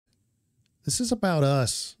This is about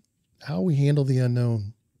us, how we handle the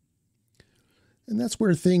unknown. And that's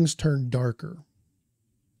where things turn darker.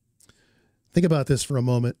 Think about this for a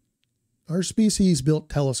moment. Our species built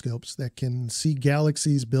telescopes that can see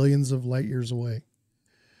galaxies billions of light years away.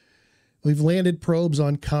 We've landed probes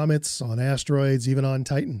on comets, on asteroids, even on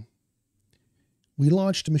Titan. We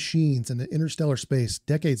launched machines into interstellar space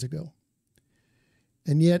decades ago.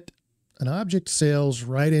 And yet, an object sails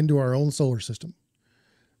right into our own solar system,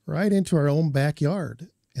 right into our own backyard,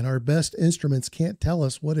 and our best instruments can't tell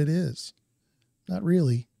us what it is. Not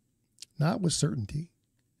really. Not with certainty.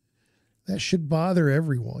 That should bother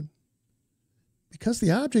everyone. Because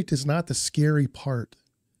the object is not the scary part.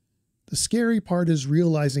 The scary part is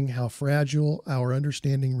realizing how fragile our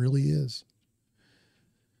understanding really is.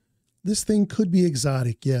 This thing could be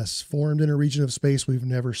exotic, yes, formed in a region of space we've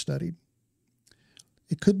never studied.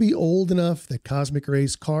 It could be old enough that cosmic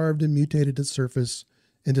rays carved and mutated its surface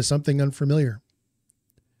into something unfamiliar.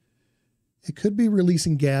 It could be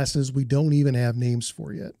releasing gases we don't even have names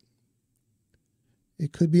for yet.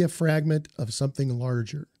 It could be a fragment of something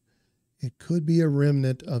larger. It could be a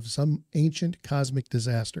remnant of some ancient cosmic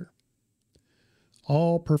disaster.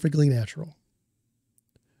 All perfectly natural.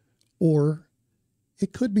 Or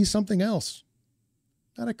it could be something else.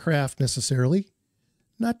 Not a craft necessarily,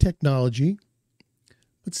 not technology,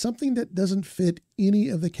 but something that doesn't fit any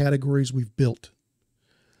of the categories we've built.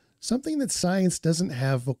 Something that science doesn't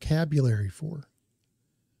have vocabulary for.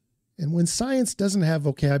 And when science doesn't have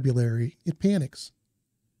vocabulary, it panics.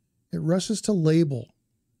 It rushes to label,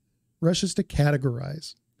 rushes to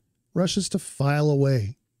categorize, rushes to file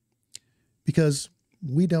away. Because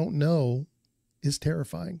we don't know is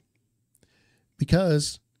terrifying.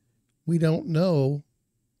 Because we don't know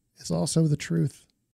is also the truth.